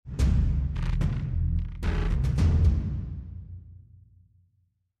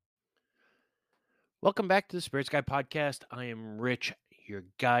Welcome back to the Spirits Guide podcast. I am Rich, your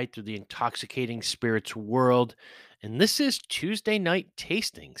guide through the intoxicating spirits world, and this is Tuesday night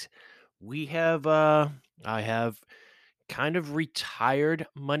tastings. We have I have kind of retired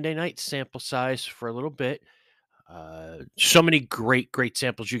Monday night sample size for a little bit. So many great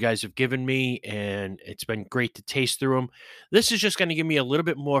samples you guys have given me, and it's been great to taste through them. This is just going to give me a little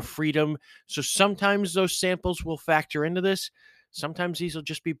bit more freedom. So sometimes those samples will factor into this. Sometimes these will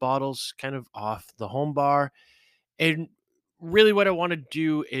just be bottles kind of off the home bar. And really, what I want to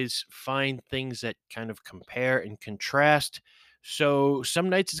do is find things that kind of compare and contrast. So some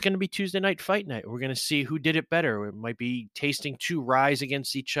nights it's going to be Tuesday night fight night. We're going to see who did it better. It might be tasting two ryes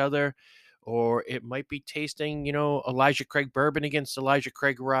against each other, or it might be tasting, Elijah Craig bourbon against Elijah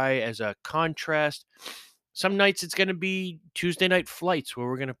Craig rye as a contrast. Some nights it's going to be Tuesday night flights where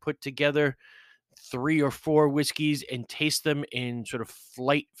we're going to put together three or four whiskeys and taste them in sort of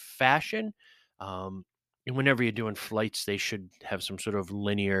flight fashion. And whenever you're doing flights, they should have some sort of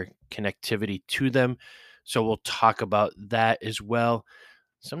linear connectivity to them. So we'll talk about that as well.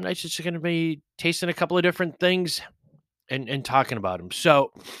 Some nights it's going to be tasting a couple of different things and talking about them.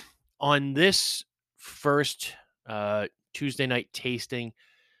 So on this first Tuesday night tasting,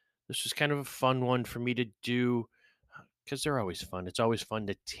 this was kind of a fun one for me to do because they're always fun. It's always fun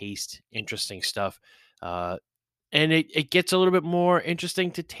to taste interesting stuff. Uh, and it gets a little bit more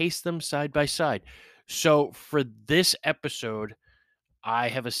interesting to taste them side by side. So for this episode, I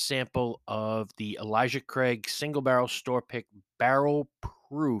have a sample of the Elijah Craig single barrel store pick barrel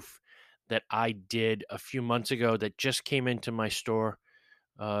proof that I did a few months ago that just came into my store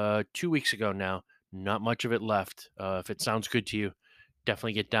 2 weeks ago now. Not much of it left. If it sounds good to you,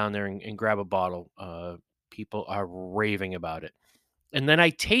 definitely get down there and grab a bottle. People are raving about it. And then I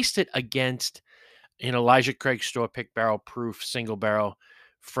taste it against an Elijah Craig store pick barrel proof single barrel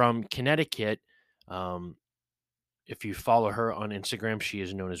from Connecticut. Um, if you follow her on Instagram, she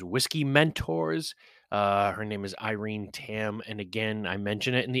is known as Whiskey Mentors. Her name is Irene Tam. And again, I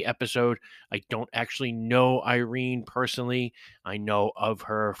mention it in the episode. I don't actually know Irene personally. I know of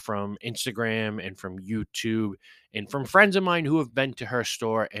her from Instagram and from YouTube and from friends of mine who have been to her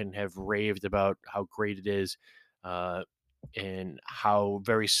store and have raved about how great it is uh, and how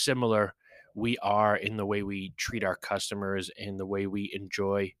very similar we are in the way we treat our customers and the way we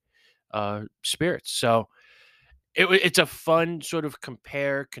enjoy spirits. So, it's a fun sort of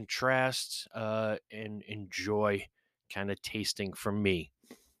compare, contrast, and enjoy kind of tasting for me.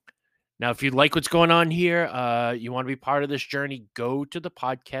 Now, if you like what's going on here, you want to be part of this journey, go to the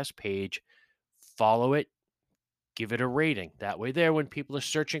podcast page, follow it, give it a rating. That way, there, when people are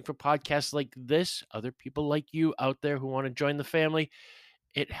searching for podcasts like this, other people like you out there who want to join the family,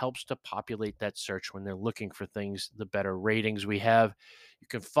 it helps to populate that search when they're looking for things, the better ratings we have. You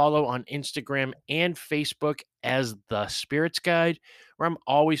can follow on Instagram and Facebook as The Spirits Guide, where I'm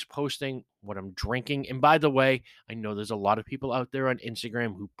always posting what I'm drinking. And by the way, I know there's a lot of people out there on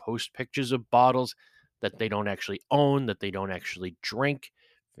Instagram who post pictures of bottles that they don't actually own, that they don't actually drink.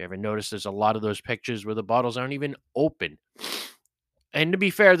 If you ever notice, there's a lot of those pictures where the bottles aren't even open. And to be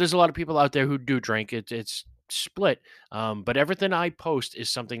fair, there's a lot of people out there who do drink. It's split. But everything I post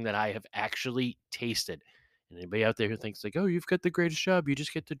is something that I have actually tasted. And anybody out there who thinks like, oh, you've got the greatest job, you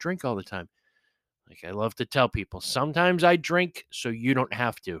just get to drink all the time. Like I love to tell people, sometimes I drink so you don't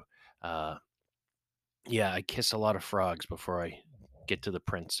have to. Uh, yeah, I kiss a lot of frogs before I get to the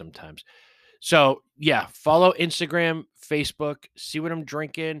prince sometimes. So, yeah, follow Instagram, Facebook, see what I'm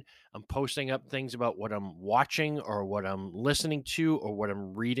drinking. I'm posting up things about what I'm watching or what I'm listening to or what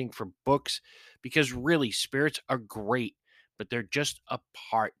I'm reading for books because really spirits are great, but they're just a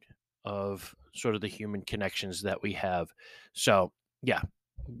part of sort of the human connections that we have. So, yeah.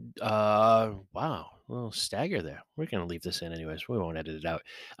 Wow, a little stagger there. We're going to leave this in anyways. We won't edit it out.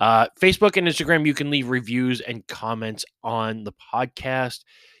 Facebook and Instagram, you can leave reviews and comments on the podcast.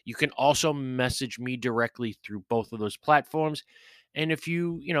 You can also message me directly through both of those platforms. And if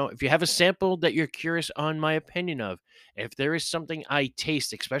you have a sample that you're curious on my opinion of, if there is something I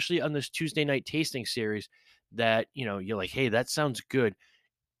taste, especially on this Tuesday night tasting series, that, you're like, hey, that sounds good,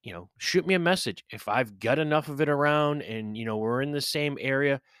 shoot me a message. If I've got enough of it around and, we're in the same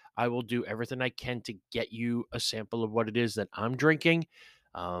area, I will do everything I can to get you a sample of what it is that I'm drinking.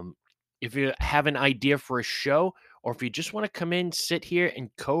 Um, if you have an idea for a show, or if you just want to come in, sit here and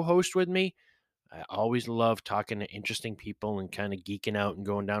co host with me, I always love talking to interesting people and kind of geeking out and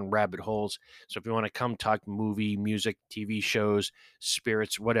going down rabbit holes. So if you want to come talk movie, music, TV shows,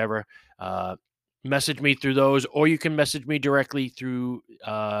 spirits, whatever, message me through those, or you can message me directly through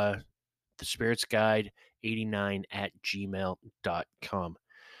the spirits guide 89 at gmail.com.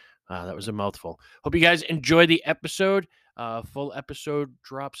 That was a mouthful. Hope you guys enjoy the episode. Full episode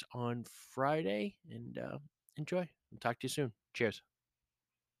drops on Friday, and enjoy. I'll talk to you soon. Cheers.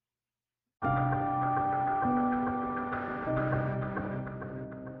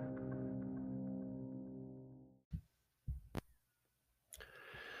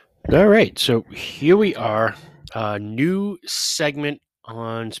 All right, so here we are, a new segment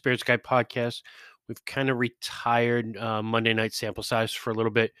on Spirits Guide podcast. We've kind of retired Monday night sample size for a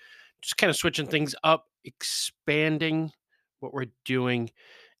little bit, just kind of switching things up, expanding what we're doing,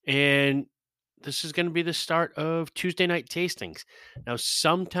 and this is going to be the start of Tuesday night tastings. Now,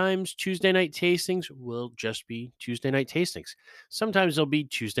 sometimes Tuesday night tastings will just be Tuesday night tastings. Sometimes they'll be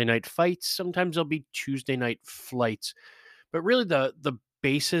Tuesday night fights. Sometimes they'll be Tuesday night flights. But really, the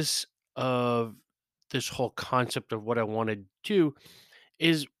basis of this whole concept of what I want to do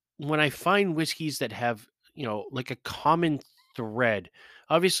is when I find whiskeys that have, like a common thread.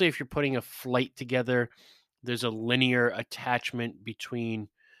 Obviously, if you're putting a flight together, there's a linear attachment between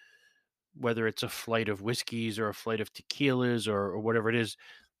whether it's a flight of whiskeys or a flight of tequilas or whatever it is.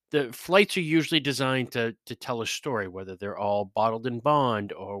 The flights are usually designed to tell a story, whether they're all bottled in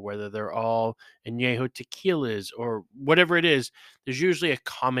bond or whether they're all añejo tequilas or whatever it is. There's usually a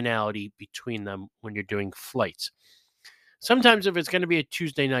commonality between them when you're doing flights. Sometimes, if it's going to be a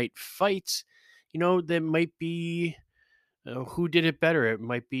Tuesday night fights, there might be who did it better. It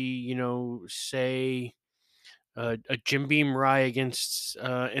might be, say a Jim Beam rye against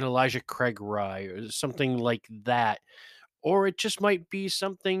an Elijah Craig rye or something like that. Or it just might be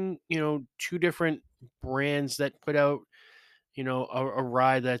something, two different brands that put out, a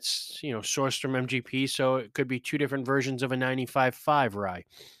rye that's, sourced from MGP. So it could be two different versions of a 95.5 rye.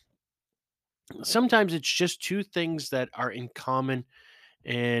 Sometimes it's just two things that are in common.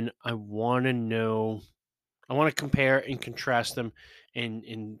 And I want to know, I want to compare and contrast them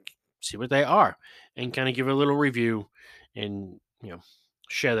and see what they are and kind of give a little review and,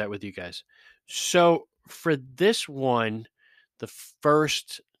 share that with you guys. So for this one, the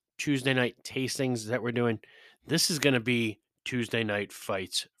first Tuesday night tastings that we're doing, this is going to be Tuesday night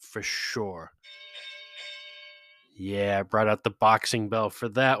fights for sure. Yeah, I brought out the boxing bell for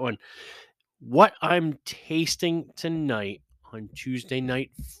that one. What I'm tasting tonight on Tuesday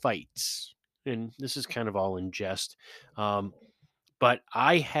night fights, and this is kind of all in jest, but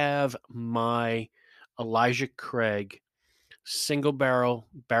I have my Elijah Craig single barrel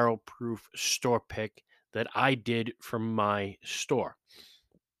proof store pick that I did from my store.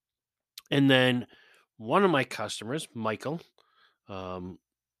 And then one of my customers, Michael, um,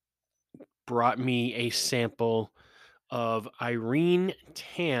 brought me a sample of Irene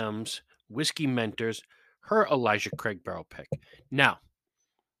Tam's Whiskey Mentors, her Elijah Craig barrel pick. Now,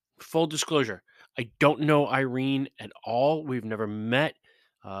 full disclosure, I don't know Irene at all. We've never met.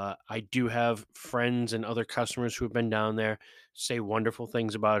 I do have friends and other customers who have been down there say wonderful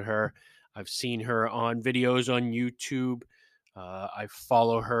things about her. I've seen her on videos on YouTube. I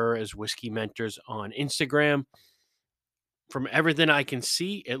follow her as Whiskey Mentors on Instagram. From everything I can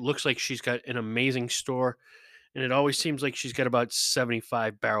see, it looks like she's got an amazing store, and it always seems like she's got about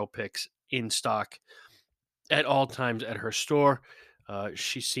 75 barrel picks in stock at all times at her store.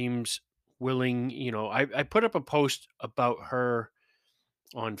 She seems willing. I put up a post about her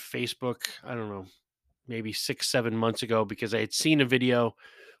on Facebook. I don't know, maybe 6, 7 months ago because I had seen a video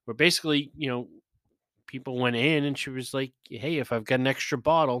where basically, people went in and she was like, "Hey, if I've got an extra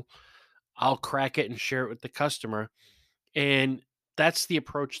bottle, I'll crack it and share it with the customer." And that's the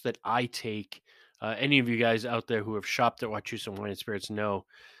approach that I take. Any of you guys out there who have shopped at Wachusett Wine and Spirits know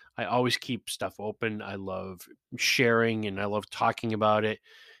I always keep stuff open. I love sharing and I love talking about it.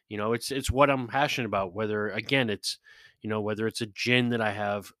 It's what I'm passionate about. Whether again, whether it's a gin that I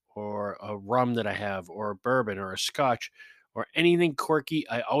have or a rum that I have or a bourbon or a scotch or anything quirky,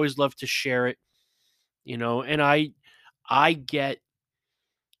 I always love to share it. And I get,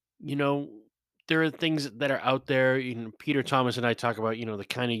 you know, there are things that are out there. Peter Thomas and I talk about, the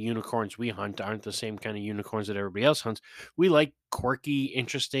kind of unicorns we hunt aren't the same kind of unicorns that everybody else hunts. We like quirky,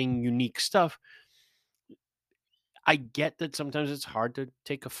 interesting, unique stuff. I get that sometimes it's hard to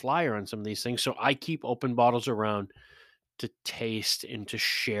take a flyer on some of these things. So I keep open bottles around to taste and to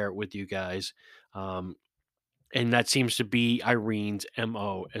share with you guys. Um, and that seems to be Irene's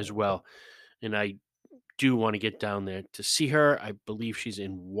MO as well. And I do want to get down there to see her. I believe she's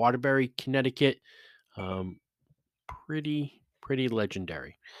in Waterbury, Connecticut. Um, pretty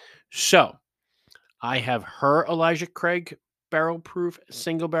legendary. So I have her Elijah Craig barrel proof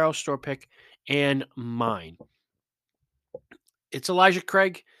single barrel store pick and mine. It's Elijah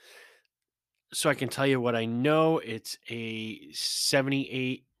Craig, so I can tell you what I know. It's a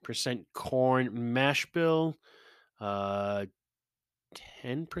 78 corn mash bill, uh,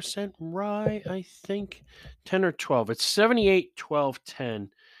 10% rye, I think, 10 or 12. It's 78, 12, 10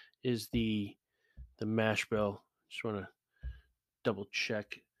 is the mash bill. Just want to double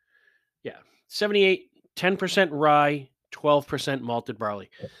check. Yeah, 78, 10% rye, 12% malted barley.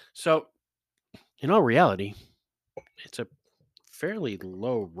 So, in all reality, it's a fairly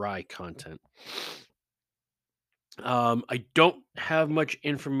low rye content. I don't have much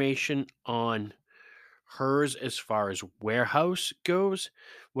information on hers as far as warehouse goes.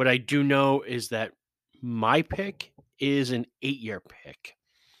 What I do know is that my pick is an 8-year pick.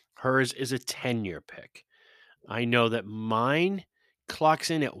 Hers is a 10-year pick. I know that mine clocks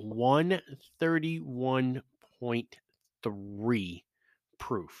in at 131.3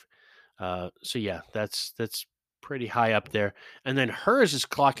 proof. So yeah, that's pretty high up there. And then hers is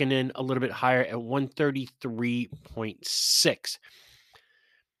clocking in a little bit higher at 133.6.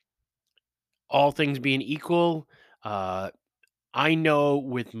 All things being equal, I know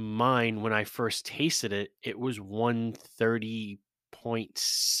with mine when I first tasted it, it was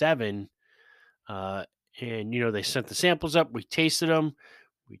 130.7. And they sent the samples up, we tasted them,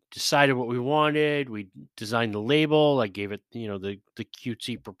 we decided what we wanted, we designed the label, I gave it, the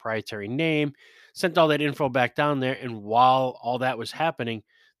cutesy proprietary name, sent all that info back down there, and while all that was happening,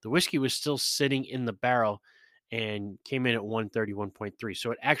 the whiskey was still sitting in the barrel and came in at 131.3.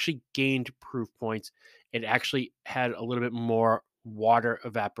 So it actually gained proof points. It actually had a little bit more water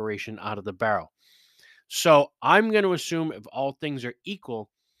evaporation out of the barrel. So I'm going to assume if all things are equal,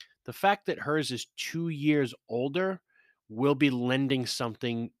 the fact that hers is 2 years older will be lending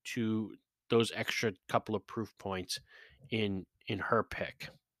something to those extra couple of proof points in her pick.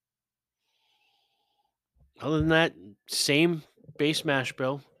 Other than that, same base mash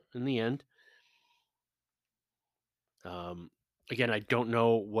bill in the end. Again, I don't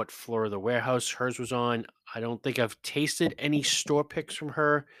know what floor of the warehouse hers was on. I don't think I've tasted any store picks from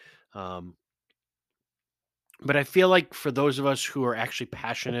her. Um, but I feel like for those of us who are actually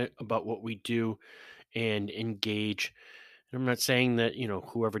passionate about what we do and engage, and I'm not saying that,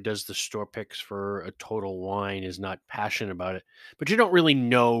 whoever does the store picks for a Total Wine is not passionate about it, but you don't really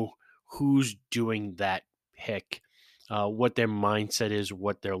know who's doing that pick, what their mindset is,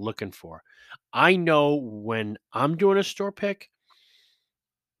 what they're looking for. I know when I'm doing a store pick,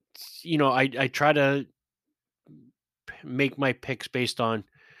 I try to make my picks based on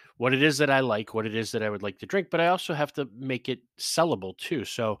what it is that I like, what it is that I would like to drink, but I also have to make it sellable too.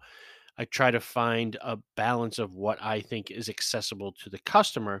 So I try to find a balance of what I think is accessible to the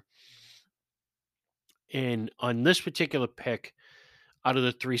customer. And on this particular pick, out of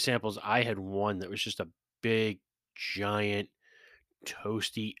the 3 samples, I had one that was just a big, giant,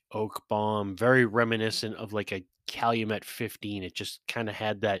 toasty oak bomb, very reminiscent of like a Calumet 15. It just kind of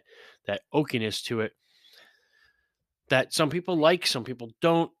had that oakiness to it that some people like, some people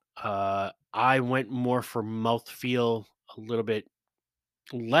don't. I went more for mouthfeel, a little bit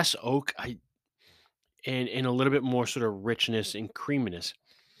less oak, and a little bit more sort of richness and creaminess.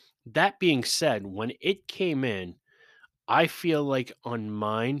 That being said, when it came in, I feel like on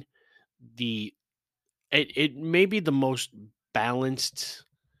mine, the it may be the most balanced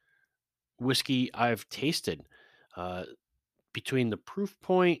whiskey I've tasted. Uh, Between the proof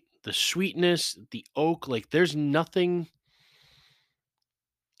point, the sweetness, the oak, like there's nothing,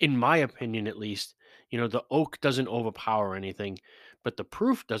 in my opinion at least, the oak doesn't overpower anything, but the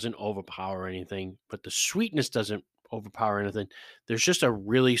proof doesn't overpower anything, but the sweetness doesn't overpower anything. There's just a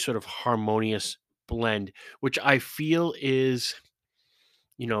really sort of harmonious blend, which I feel is,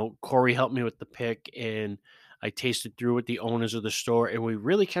 Corey helped me with the pick and I tasted through with the owners of the store, and we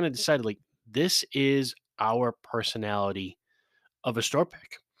really kind of decided like this is our personality of a store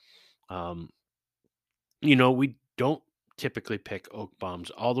pick. Um, we don't typically pick oak bombs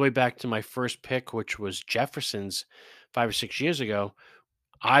all the way back to my first pick, which was Jefferson's 5 or 6 years ago.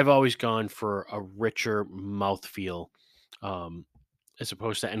 I've always gone for a richer mouthfeel, um, as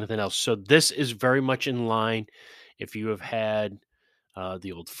opposed to anything else. So this is very much in line. If you have had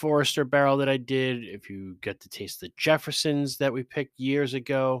the Old Forester barrel that I did, if you get to taste the Jeffersons that we picked years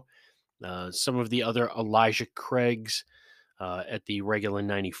ago, some of the other Elijah Craigs at the regular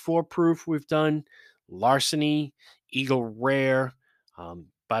 94 proof we've done, Larceny, Eagle Rare.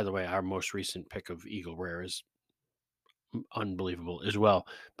 By the way, our most recent pick of Eagle Rare is unbelievable as well.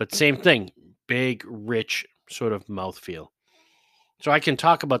 But same thing, big, rich sort of mouthfeel. So I can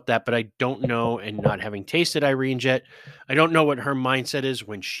talk about that, but I don't know, and not having tasted Irene's yet, I don't know what her mindset is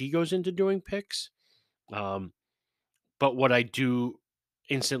when she goes into doing picks. Um, but what I do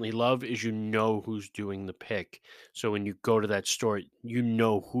instantly love is you know who's doing the pick. So when you go to that store, you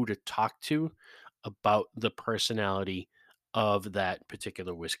know who to talk to about the personality of that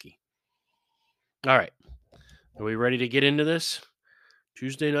particular whiskey. All right. Are we ready to get into this?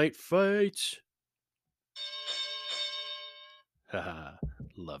 Tuesday night fights. Haha,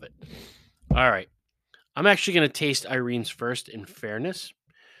 love it. All right. I'm actually going to taste Irene's first in fairness.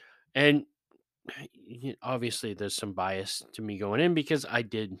 And obviously, there's some bias to me going in because I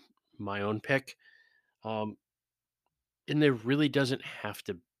did my own pick. Um, and there really doesn't have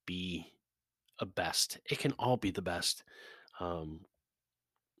to be a best. It can all be the best. Um,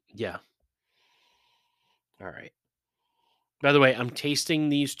 yeah. All right. By the way, I'm tasting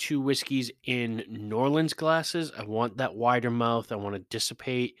these two whiskeys in Norland's glasses. I want that wider mouth. I want to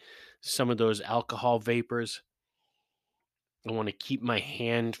dissipate some of those alcohol vapors. I want to keep my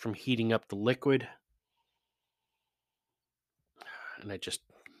hand from heating up the liquid. And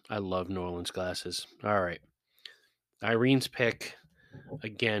I love Norland's glasses. All right. Irene's pick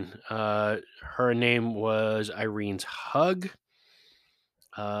again. Her name was Irene's Hug.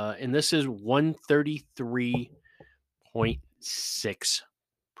 And this is 133.6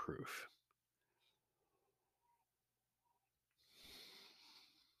 proof.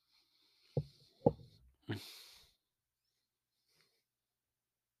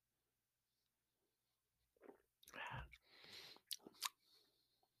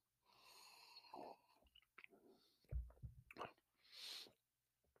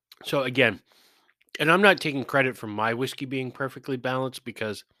 So again, and I'm not taking credit for my whiskey being perfectly balanced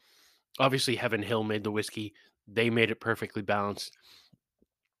because obviously Heaven Hill made the whiskey. They made it perfectly balanced.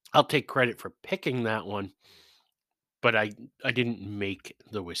 I'll take credit for picking that one, but I didn't make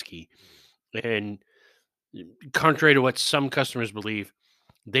the whiskey. And contrary to what some customers believe,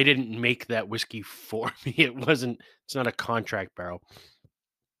 they didn't make that whiskey for me. It's not a contract barrel.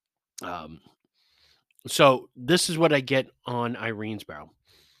 Um, so this is what I get on Irene's barrel.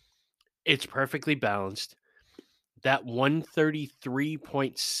 It's perfectly balanced. That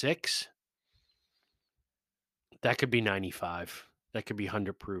 133.6, that could be 95. That could be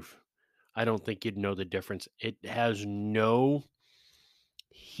 100 proof. I don't think you'd know the difference. It has no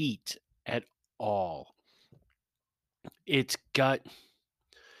heat at all. It's got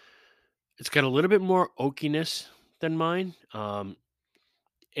it's got a little bit more oakiness than mine. And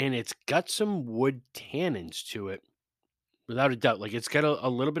it's got some wood tannins to it, without a doubt. Like it's got a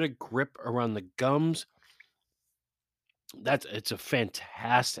little bit of grip around the gums. It's a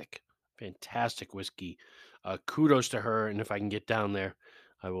fantastic, fantastic whiskey. Kudos to her, and if I can get down there,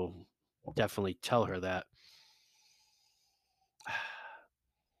 I will definitely tell her that.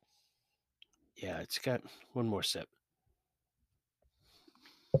 Yeah, it's got one more sip.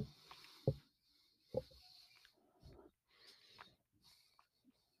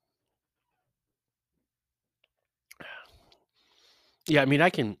 Yeah, I mean, I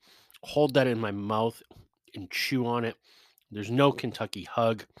can hold that in my mouth and chew on it. There's no Kentucky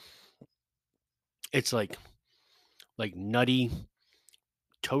hug. It's like nutty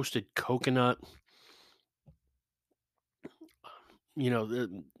toasted coconut.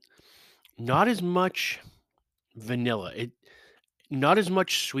 Not as much vanilla. Not as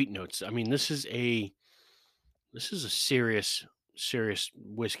much sweet notes. I mean, this is a serious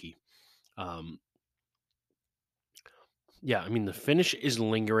whiskey. Um, yeah, I mean the finish is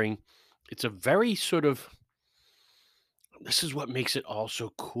lingering. It's a very sort of this is what makes it all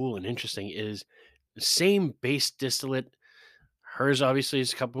so cool and interesting is the same base distillate. Hers obviously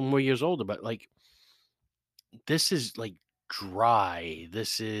is a couple more years older, but like this is like dry.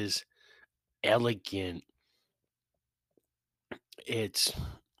 This is elegant. It's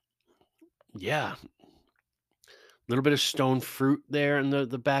yeah, a little bit of stone fruit there in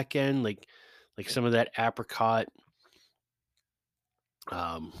the back end, like some of that apricot.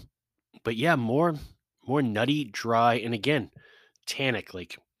 Um, but yeah, more nutty, dry, and again, tannic.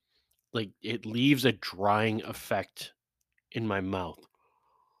 Like it leaves a drying effect in my mouth,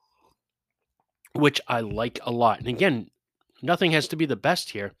 which I like a lot. And again, nothing has to be the best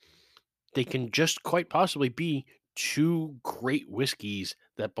here. They can just quite possibly be two great whiskeys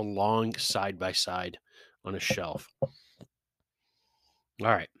that belong side by side on a shelf. All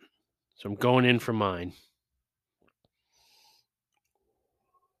right. So I'm going in for mine.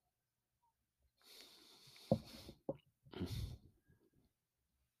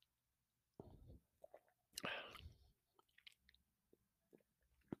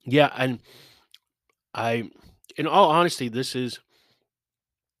 Yeah, and I in all honesty,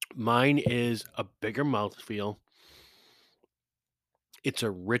 mine is a bigger mouthfeel. It's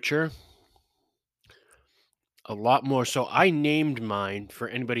a richer, A lot more. So I named mine for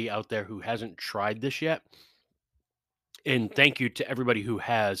anybody out there who hasn't tried this yet. And thank you to everybody who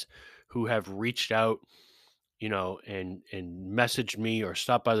has, who have reached out, and messaged me or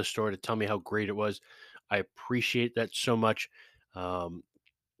stopped by the store to tell me how great it was. I appreciate that so much. Um,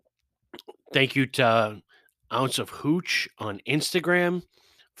 Thank you to Ounce of Hooch on Instagram.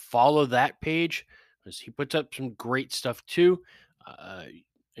 Follow that page because he puts up some great stuff too. Uh,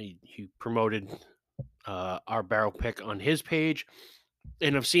 he promoted our barrel pick on his page,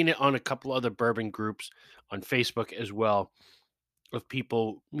 and I've seen it on a couple other bourbon groups on Facebook as well, of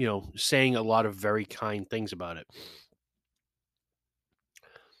people saying a lot of very kind things about it.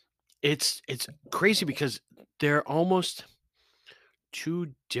 It's crazy because they're almost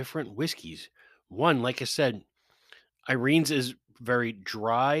two different whiskeys. One, like I said, Irene's is very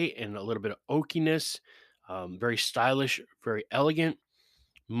dry and a little bit of oakiness, very stylish, very elegant.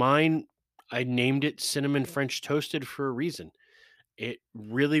 Mine, I named it Cinnamon French Toasted for a reason. It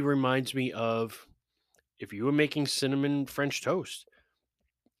really reminds me of if you were making cinnamon French toast,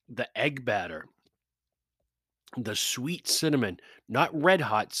 the egg batter, the sweet cinnamon, not red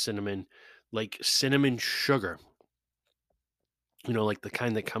hot cinnamon, like cinnamon sugar, like the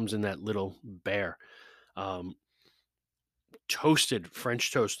kind that comes in that little bear. Um, Toasted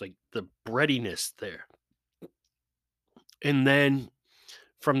French toast, like the breadiness there. And then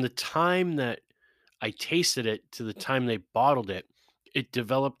from the time that I tasted it to the time they bottled it, it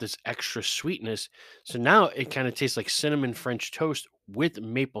developed this extra sweetness. So now it kind of tastes like cinnamon French toast with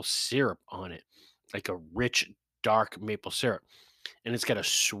maple syrup on it, like a rich, dark maple syrup. And it's got a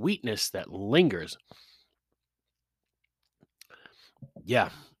sweetness that lingers. Yeah.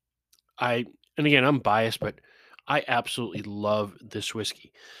 And again, I'm biased, but I absolutely love this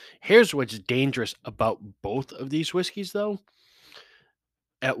whiskey. Here's what's dangerous about both of these whiskeys, though.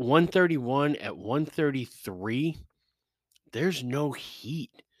 At 131, at 133, there's no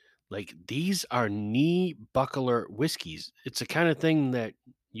heat. Like these are knee buckler whiskeys. It's the kind of thing that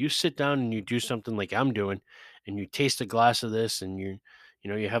you sit down and you do something like I'm doing, and you taste a glass of this, and you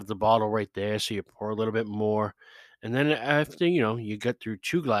have the bottle right there, so you pour a little bit more, and then after you get through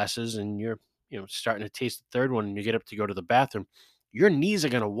two glasses, and you're starting to taste the third one, and you get up to go to the bathroom, your knees are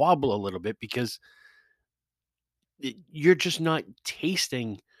going to wobble a little bit because you're just not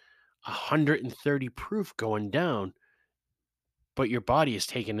tasting 130 proof going down, but your body is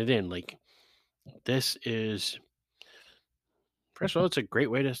taking it in. Like this is, first of all, it's a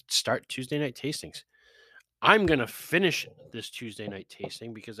great way to start Tuesday night tastings. I'm going to finish this Tuesday night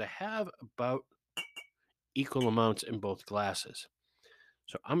tasting because I have about equal amounts in both glasses.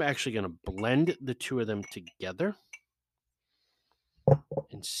 So I'm actually going to blend the two of them together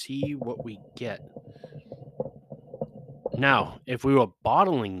and see what we get. Now, if we were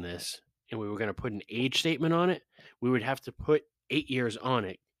bottling this and we were going to put an age statement on it, we would have to put 8 years on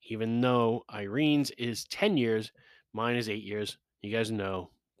it, even though Irene's is 10 years, mine is 8 years. You guys know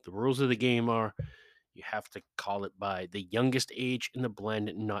the rules of the game are you have to call it by the youngest age in the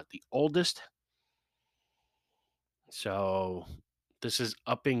blend, not the oldest. So this is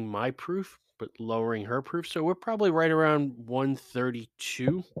upping my proof, but lowering her proof. So we're probably right around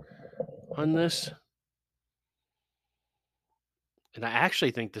 132 on this. And I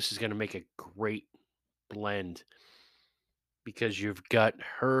actually think this is going to make a great blend because you've got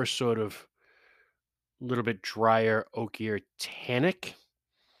her sort of a little bit drier, oakier, tannic,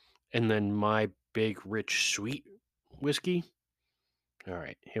 and then my big, rich, sweet whiskey. All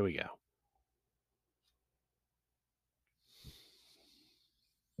right, here we go.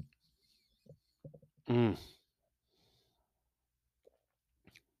 Mm.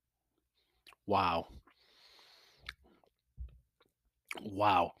 Wow.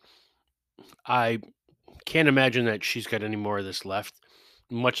 Wow. I can't imagine that she's got any more of this left,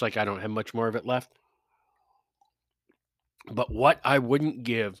 much like I don't have much more of it left. But what I wouldn't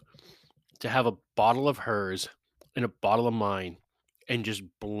give to have a bottle of hers and a bottle of mine and just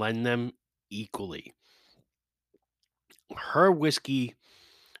blend them equally. Her whiskey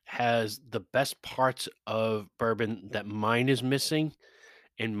has the best parts of bourbon that mine is missing,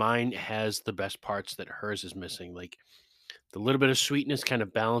 and mine has the best parts that hers is missing. Like the little bit of sweetness kind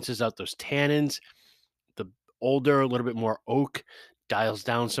of balances out those tannins. The older, a little bit more oak dials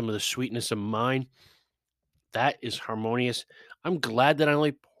down some of the sweetness of mine. That is harmonious. I'm glad that I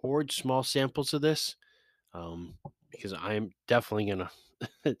only poured small samples of this because I'm definitely going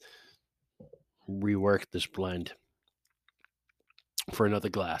to rework this blend for another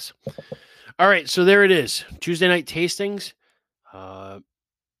glass. All right, so there it is. Tuesday night tastings.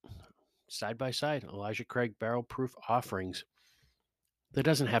 Side by side, Elijah Craig barrel proof offerings. There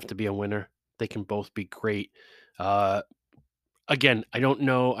doesn't have to be a winner. They can both be great. Uh, Again, I don't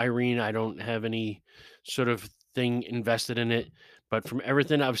know Irene. I don't have any sort of thing invested in it, but from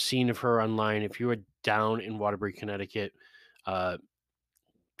everything I've seen of her online, if you are down in Waterbury, Connecticut, uh,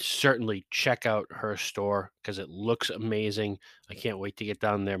 certainly check out her store because it looks amazing. I can't wait to get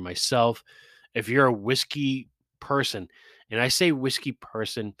down there myself. If you're a whiskey person, and I say whiskey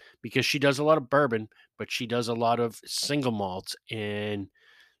person because she does a lot of bourbon, but she does a lot of single malts, and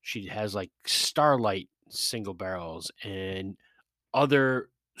she has like Starlight single barrels and other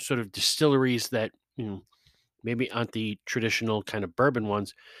sort of distilleries that maybe aren't the traditional kind of bourbon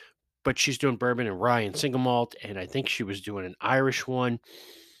ones, but she's doing bourbon and rye and single malt, and I think she was doing an Irish one.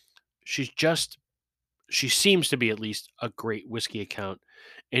 She's just she seems to be at least a great whiskey account.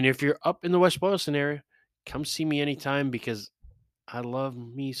 And if you're up in the West Boylston area, come see me anytime because I love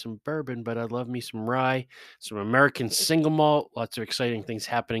me some bourbon, but I love me some rye, some American single malt, lots of exciting things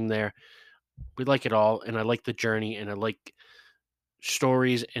happening there. We like it all, and I like the journey, and I like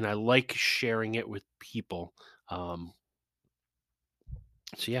stories, and I like sharing it with people. Um,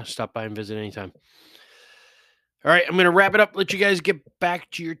 so yeah, stop by and visit anytime. All right, I'm gonna wrap it up. Let you guys get back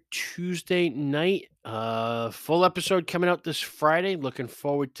to your Tuesday night. Full episode coming out this Friday. Looking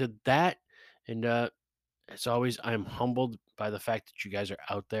forward to that. And as always, I'm humbled by the fact that you guys are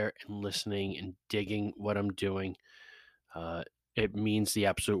out there and listening and digging what I'm doing. It means the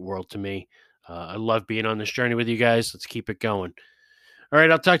absolute world to me. I love being on this journey with you guys. Let's keep it going. All right,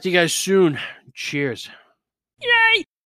 I'll talk to you guys soon. Cheers. Yay!